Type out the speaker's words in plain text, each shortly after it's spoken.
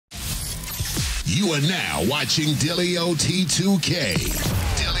You are now watching Dillio T2K.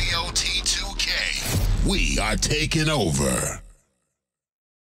 Dillio T2K. We are taking over.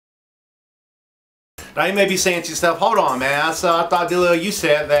 Now you may be saying to yourself, hold on man, I thought Dillio, you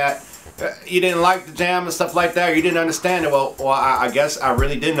said that you didn't like the jam and stuff like that, or you didn't understand it. Well, I guess I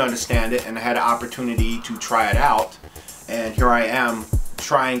really didn't understand it, and I had an opportunity to try it out, and here I am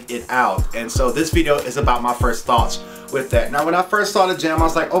trying it out. And so this video is about my first thoughts with that. Now when I first saw the jam, I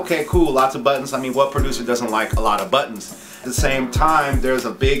was like, okay, cool, lots of buttons. I mean, what producer doesn't like a lot of buttons? At the same time, there's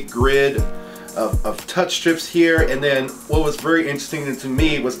a big grid of touch strips here, and then what was very interesting to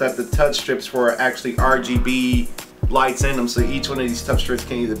me was that the touch strips were actually RGB lights in them, so each one of these touch strips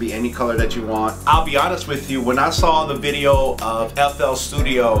can either be any color that you want. I'll be honest with you, when I saw the video of FL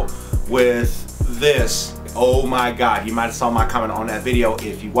Studio with this, oh my god, you might have saw my comment on that video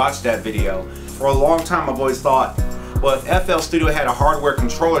if you watched that video. For a long time I've always thought, well, if FL Studio had a hardware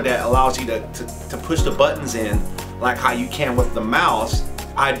controller that allows you to push the buttons in like how you can with the mouse,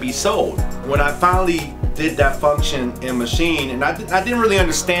 I'd be sold. When I finally did that function in Maschine, and I didn't really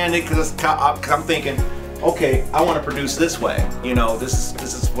understand it because I'm thinking, okay, I want to produce this way. You know, this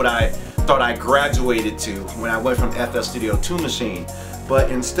is what I thought I graduated to when I went from FL Studio to Maschine. But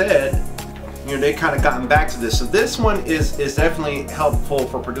instead, you know, they kind of gotten back to this. So this one is definitely helpful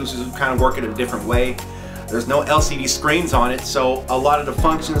for producers who kind of work it a different way. There's no LCD screens on it, so a lot of the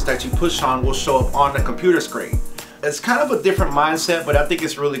functions that you push on will show up on the computer screen. It's kind of a different mindset, but I think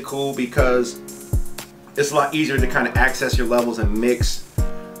it's really cool because it's a lot easier to kind of access your levels and mix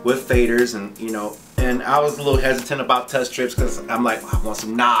with faders, and you know, and I was a little hesitant about touch strips because I'm like, I want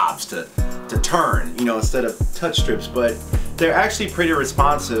some knobs to turn, you know, instead of touch strips, but they're actually pretty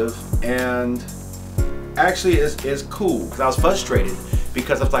responsive, and actually is cool because I was frustrated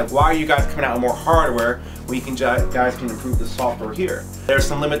because I was like, why are you guys coming out with more hardware when you guys can improve the software here? There's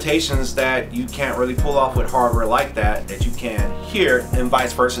some limitations that you can't really pull off with hardware like that you can here, and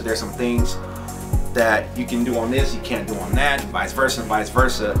vice versa. There's some things that you can do on this you can't do on that, and vice versa and vice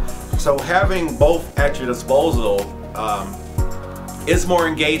versa. So having both at your disposal is more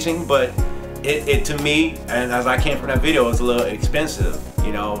engaging, but it to me, and as I came from that video, is a little expensive.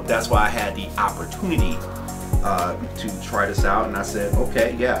 You know, that's why I had the opportunity to try this out, and I said,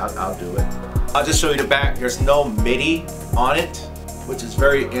 okay, yeah, I'll do it. I'll just show you the back. There's no MIDI on it, which is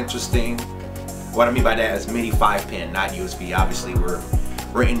very interesting. What I mean by that is MIDI 5-pin, not USB. Obviously,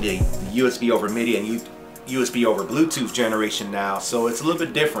 we're in the USB over MIDI and USB over Bluetooth generation now, so it's a little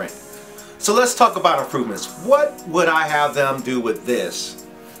bit different. So let's talk about improvements. What would I have them do with this?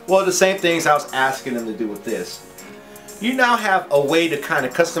 Well, the same things I was asking them to do with this. You now have a way to kind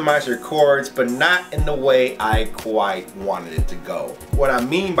of customize your chords, but not in the way I quite wanted it to go. What I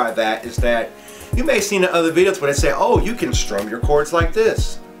mean by that is that you may have seen in other videos where they say, oh, you can strum your chords like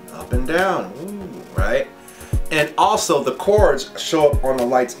this, up and down, ooh, right? And also the chords show up on the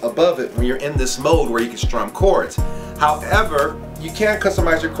lights above it when you're in this mode where you can strum chords. However, you can't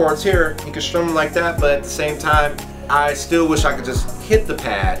customize your chords here. You can strum them like that, but at the same time, I still wish I could just hit the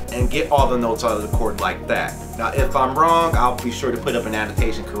pad and get all the notes out of the chord like that. Now, if I'm wrong, I'll be sure to put up an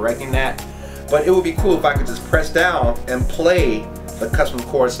annotation correcting that. But it would be cool if I could just press down and play the custom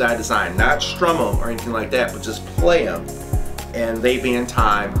chords that I designed. Not strum them or anything like that, but just play them. And they be in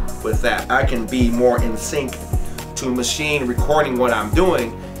time with that. I can be more in sync to Maschine recording what I'm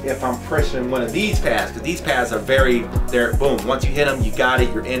doing if I'm pressing one of these pads, because these pads are they're boom. Once you hit them, you got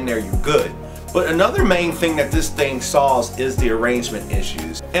it, you're in there, you're good. But another main thing that this thing solves is the arrangement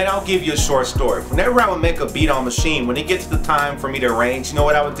issues. And I'll give you a short story. Whenever I would make a beat on Maschine, when it gets to the time for me to arrange, you know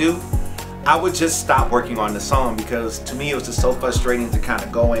what I would do? I would just stop working on the song, because to me it was just so frustrating to kind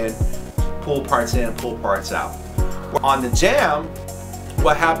of go in, pull parts in, pull parts out. On the Jam,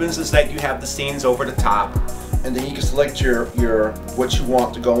 what happens is that you have the scenes over the top, and then you can select your what you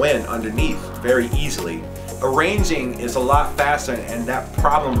want to go in underneath very easily. Arranging is a lot faster, and that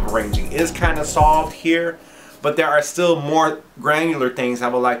problem of arranging is kind of solved here, but there are still more granular things I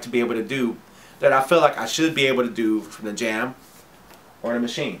would like to be able to do that I feel like I should be able to do from the Jam or the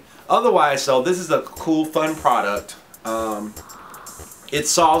Maschine. Otherwise, so this is a cool, fun product. It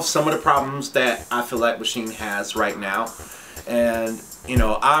solves some of the problems that I feel like Maschine has right now, and you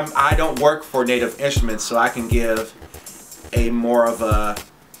know, I don't work for Native Instruments, so I can give a more of a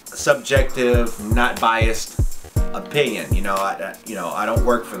subjective, not biased opinion. You know, I don't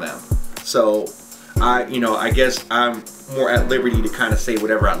work for them, so I guess I'm more at liberty to kind of say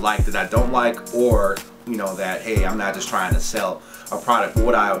whatever I like that I don't like, or you know, that hey, I'm not just trying to sell a product. But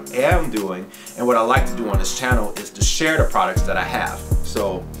what I am doing and what I like to do on this channel is to share the products that I have.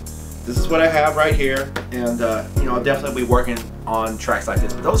 So this is what I have right here, and you know, I'll definitely be working on tracks like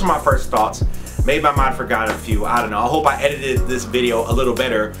this. But those are my first thoughts. Maybe I might have forgotten a few. I don't know. I hope I edited this video a little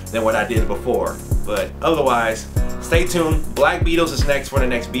better than what I did before. But otherwise, stay tuned. Black Beatles is next for the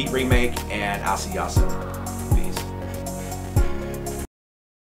next beat remake, and I'll see y'all soon.